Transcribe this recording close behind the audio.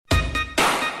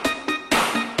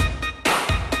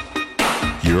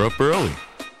You're up early.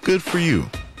 Good for you.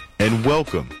 And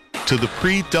welcome to the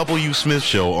Pre-W. Smith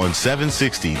Show on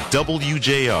 760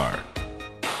 WJR.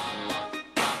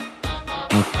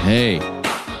 Okay.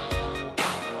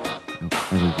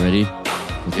 Are we ready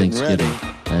for Thanksgiving?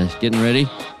 Getting ready?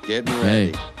 Getting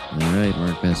ready. All right,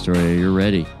 Mark Pastoria, you're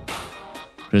ready.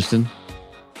 Kristen?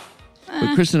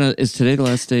 But Kristen, is today the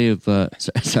last day of...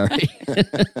 sorry.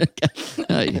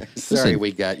 Sorry,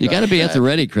 we got you. You got to be at the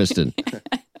ready, Kristen.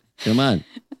 Come on.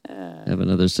 Have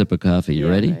another sip of coffee. You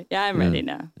ready? Right. Yeah, I'm ready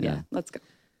now. Yeah, let's go.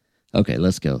 Okay,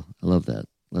 let's go. I love that.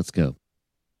 Let's go.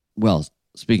 Well,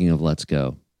 speaking of let's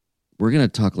go, we're going to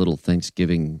talk a little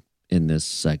Thanksgiving in this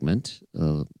segment,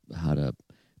 how to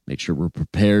make sure we're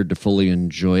prepared to fully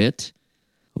enjoy it.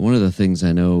 One of the things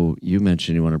I know you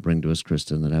mentioned you want to bring to us,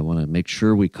 Kristen, that I want to make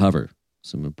sure we cover,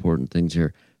 some important things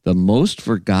here. The most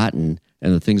forgotten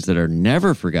and the things that are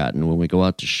never forgotten when we go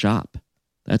out to shop.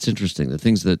 That's interesting. The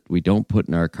things that we don't put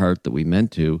in our cart that we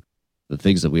meant to, the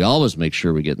things that we always make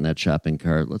sure we get in that shopping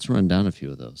cart. Let's run down a few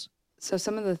of those. So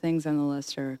some of the things on the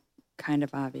list are kind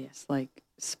of obvious, like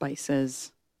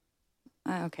spices.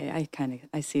 Okay,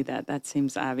 I see that. That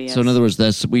seems obvious. So in other words,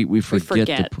 that's we forget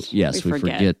to put, we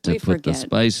forget to put the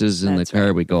spices in the cart.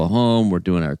 Right. We go home, we're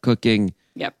doing our cooking.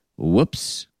 Yep.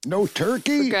 Whoops. No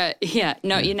turkey?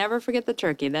 You never forget the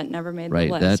turkey. That never made the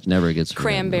list. Right, that never gets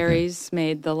forgotten. Cranberries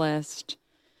made the list.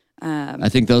 I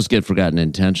think those get forgotten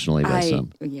intentionally by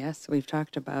some. Yes, we've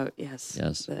talked about,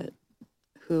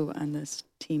 who on this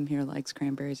team here likes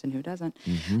cranberries and who doesn't.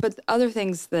 Mm-hmm. But other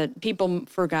things that people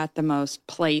forgot the most,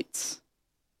 plates.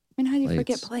 I mean, how do you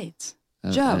forget plates?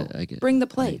 Joe, bring the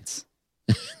plates.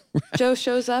 Joe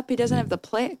shows up. He doesn't have the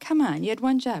plate. Come on, you had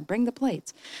one job. Bring the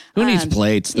plates. Who needs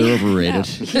plates? They're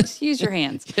overrated. No, use your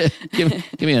hands.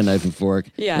 give me a knife and fork.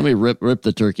 Yeah. Let me rip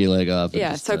the turkey leg off.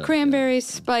 Yeah, so cranberries,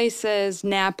 spices,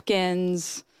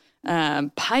 napkins,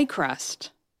 pie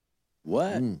crust.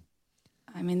 What?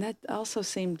 I mean, that also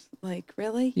seemed like,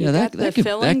 really? Yeah, that could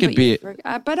be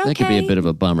a bit of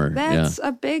a bummer. That's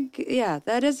a big,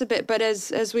 that is a bit. But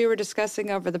as we were discussing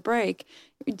over the break,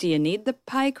 do you need the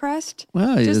pie crust?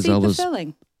 Well, just eat always the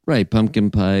filling. Right,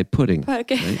 pumpkin pie pudding.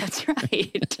 Okay, right? That's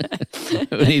right.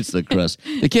 Who needs the crust?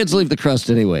 The kids leave the crust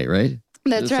anyway, right?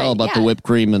 That's right. It's all about the whipped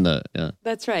cream and the,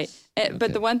 That's right.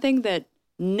 But the one thing that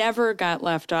never got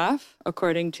left off,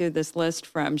 according to this list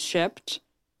from Shipped,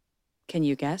 can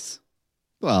you guess?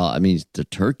 Well, I mean, the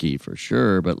turkey for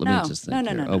sure, but let me just think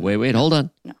here. No. Wait, hold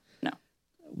on. No.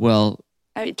 Well...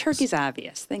 I mean, turkey's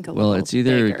obvious. Think a little Well, it's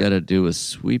either bigger. got to do with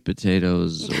sweet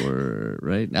potatoes or,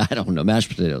 right? I don't know, mashed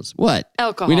potatoes. What?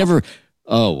 Alcohol. We never...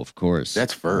 Oh, of course.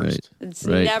 That's first. Right. It's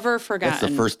never forgotten.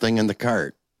 That's the first thing in the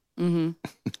cart. Mm-hmm.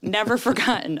 Never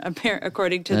forgotten,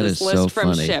 according to that this is list so from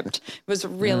funny. Shipped. It was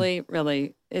really,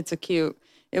 it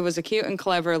was a cute and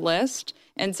clever list.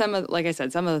 And like I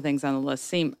said, some of the things on the list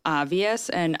seem obvious.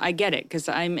 And I get it because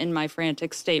I'm in my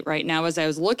frantic state right now. As I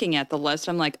was looking at the list,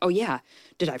 I'm like, oh yeah,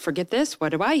 did I forget this? What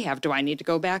do I have? Do I need to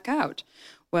go back out?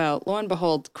 Well, lo and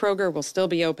behold, Kroger will still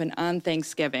be open on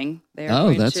Thanksgiving.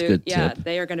 That's a good tip. Yeah,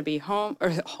 they are going to be home.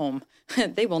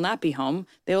 They will not be home.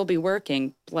 They will be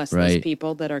working. Bless those Right.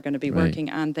 people that are going to be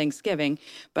working on Thanksgiving.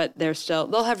 But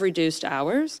they'll have reduced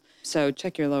hours. So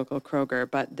check your local Kroger,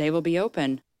 but they will be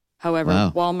open.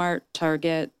 However, Walmart,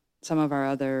 Target, some of our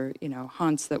other,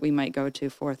 haunts that we might go to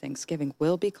for Thanksgiving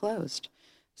will be closed.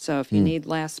 So if you need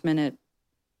last minute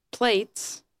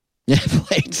plates,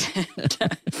 plates.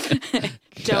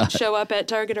 don't show up at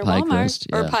Target or Pie Walmart crust,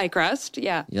 or pie crust.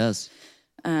 Yeah. Yes.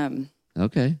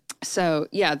 Okay. So,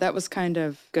 that was kind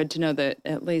of good to know that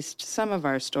at least some of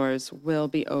our stores will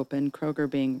be open, Kroger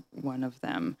being one of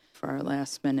them, for our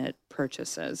last minute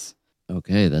purchases.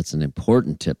 Okay, that's an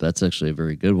important tip. That's actually a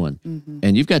very good one. Mm-hmm.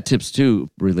 And you've got tips, too,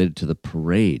 related to the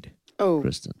parade,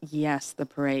 Kristen. Yes, the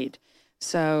parade.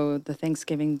 So the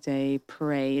Thanksgiving Day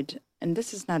parade, and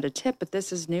this is not a tip, but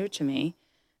this is new to me,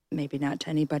 maybe not to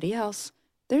anybody else.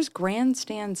 There's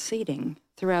grandstand seating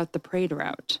throughout the parade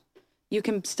route. You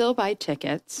can still buy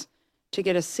tickets to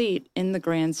get a seat in the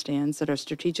grandstands that are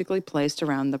strategically placed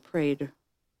around the parade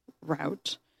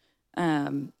route.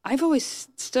 I've always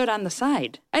stood on the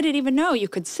side. I didn't even know you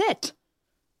could sit.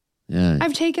 Yeah.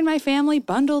 I've taken my family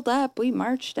bundled up. We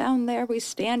march down there. We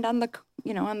stand on the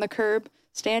curb,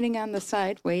 standing on the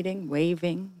side, waiting for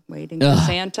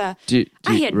Santa.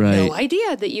 I had no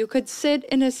idea that you could sit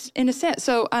in a set.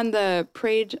 So on the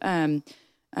parade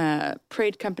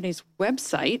company's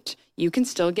website, you can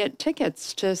still get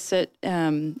tickets to sit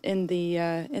in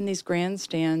these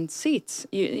grandstand seats.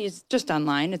 It's just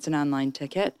online. It's an online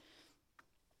ticket.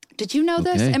 Did you know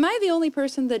this? Okay. Am I the only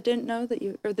person that didn't know that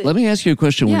you? Or that, Let me ask you a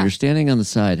question. When Yeah. you're standing on the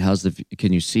side,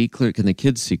 can you see clear? Can the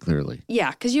kids see clearly?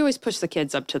 Yeah, because you always push the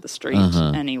kids up to the street,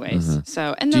 anyways.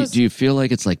 So, and Do, those. do you feel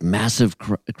like it's like massive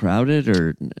crowded,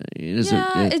 or is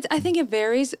Yeah, it? I think it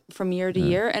varies from year to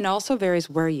year, and also varies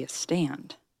where you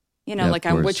stand. You know, Yeah, of like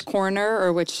on course. which corner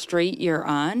or which street you're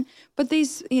on. But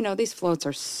these floats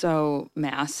are so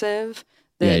massive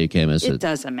that Yeah, you can't miss it. It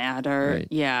doesn't matter. Right.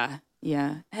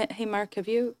 Yeah. Hey, Mark,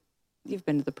 you've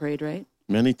been to the parade, right?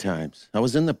 Many times. I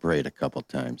was in the parade a couple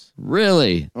times.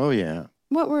 Really? Oh, yeah.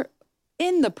 What were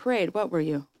in the parade? What were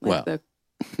you? Well, a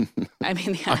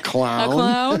clown. A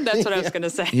clown? That's what I was going to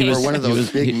say. Or one of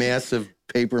those big, massive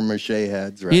paper mache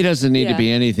heads, right? He doesn't need to Yeah.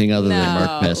 be anything other than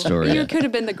Mark Pastoria. You could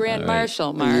have been the Grand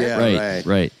Marshal, Mark. Yeah.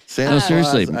 Right. Santa No, Claus,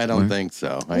 seriously, I don't Mark. think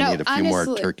so. I No, need a few more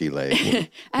honestly. turkey legs.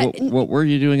 What were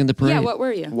you doing in the parade? Yeah, what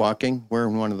were you? Walking,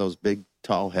 wearing one of those big,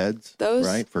 tall heads, Those-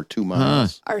 right, for 2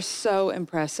 miles. Are so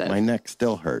impressive. My neck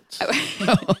still hurts.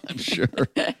 I'm sure.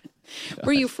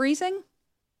 Were you freezing?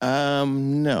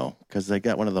 No, because I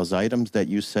got one of those items that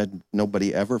you said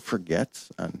nobody ever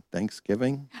forgets on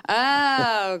Thanksgiving.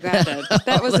 Oh, got it.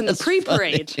 That was in the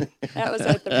pre-parade. That was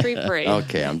at the pre-parade.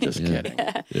 Okay, I'm just kidding.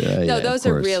 No, those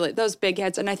are really those big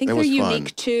heads, and I think It they're was unique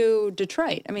fun. to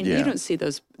Detroit. I mean, Yeah. you don't see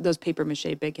those paper mache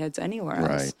big heads anywhere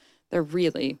else. Right. They're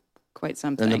really quite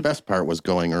something. And the best part was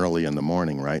going early in the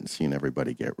morning, right, and seeing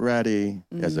everybody get ready.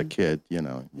 As a kid, you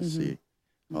see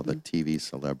all the TV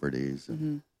celebrities.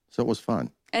 So it was fun.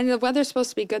 And the weather's supposed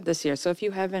to be good this year, so if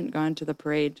you haven't gone to the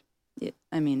parade,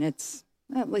 it's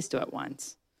at least do it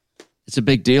once. It's a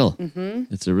big deal.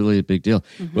 Mm-hmm. It's a really big deal.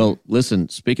 Well, listen,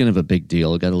 speaking of a big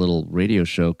deal, I got a little radio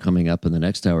show coming up in the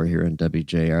next hour here on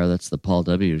WJR. That's the Paul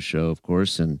W. Show, of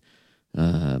course. And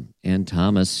Ann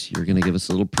Thomas, you're going to give us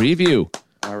a little preview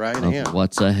All right, of Ann.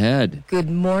 what's ahead. Good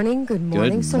morning. Good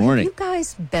morning. Good So morning. have you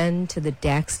guys been to the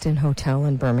Daxton Hotel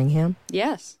in Birmingham?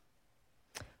 Yes.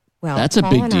 Well, That's a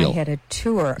Paul big and deal. I had a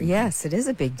tour. Yes, it is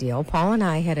a big deal. Paul and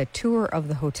I had a tour of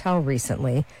the hotel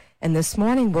recently, and this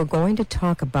morning we're going to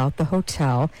talk about the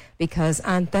hotel because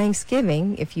on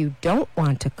Thanksgiving, if you don't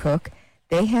want to cook,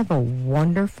 they have a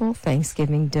wonderful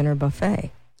Thanksgiving dinner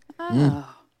buffet.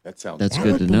 Oh, That sounds That's That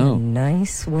good would to be know. a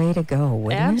nice way to go,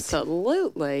 wouldn't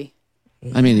absolutely.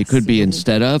 it? I mean, it could be Yes,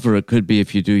 instead of, or it could be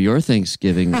if you do your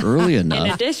Thanksgiving early enough.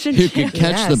 In addition you to. could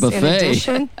catch the Yes, in buffet.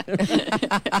 addition.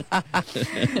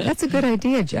 That's a good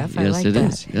idea, Jeff. I Yes, like it that.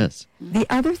 is. Yes. The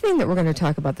other thing that we're going to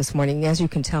talk about this morning, as you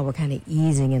can tell, we're kind of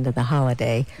easing into the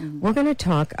holiday. We're going to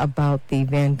talk about the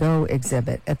Van Gogh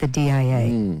exhibit at the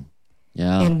DIA.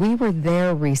 Yeah. And we were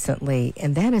there recently,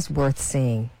 and that is worth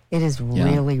seeing. It is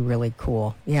really, really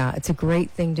cool. Yeah, it's a great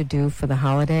thing to do for the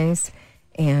holidays.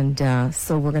 And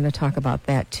so we're going to talk about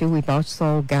that, too. We've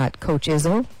also got Coach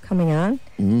Izzo coming on.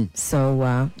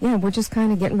 So, we're just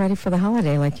kind of getting ready for the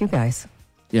holiday like you guys.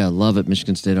 Yeah, I love it.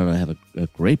 Michigan State ought to have a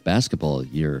great basketball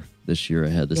year this year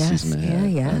ahead, this season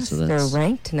ahead. Yes. So They're that's,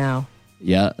 ranked now.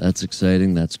 yeah, that's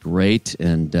exciting. That's great.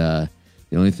 And the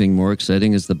only thing more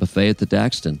exciting is the buffet at the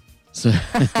Daxton. So,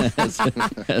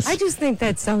 I just think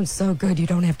that sounds so good. You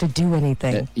don't have to do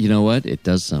anything. you know what? It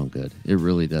does sound good. It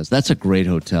really does. That's a great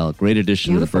hotel. Great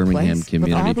addition Beautiful to the Birmingham place with all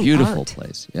community. the Beautiful art.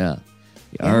 place. Yeah.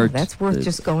 The Yeah, art. that's worth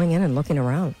just going in and looking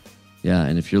around. Yeah,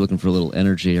 and if you're looking for a little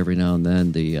energy every now and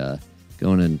then, the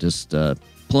going and just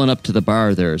pulling up to the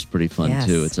bar there is pretty fun Yes.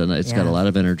 too. It's got Yeah. a lot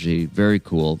of energy. Very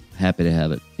cool. Happy to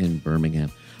have it in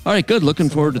Birmingham. All right, good. Looking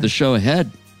forward to the show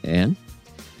ahead, Ann.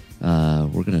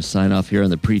 We're going to sign off here on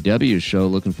the Pre-W show.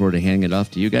 Looking forward to handing it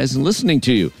off to you guys and listening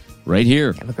to you right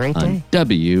here Have a great on day.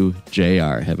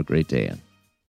 WJR. Have a great day, Ann.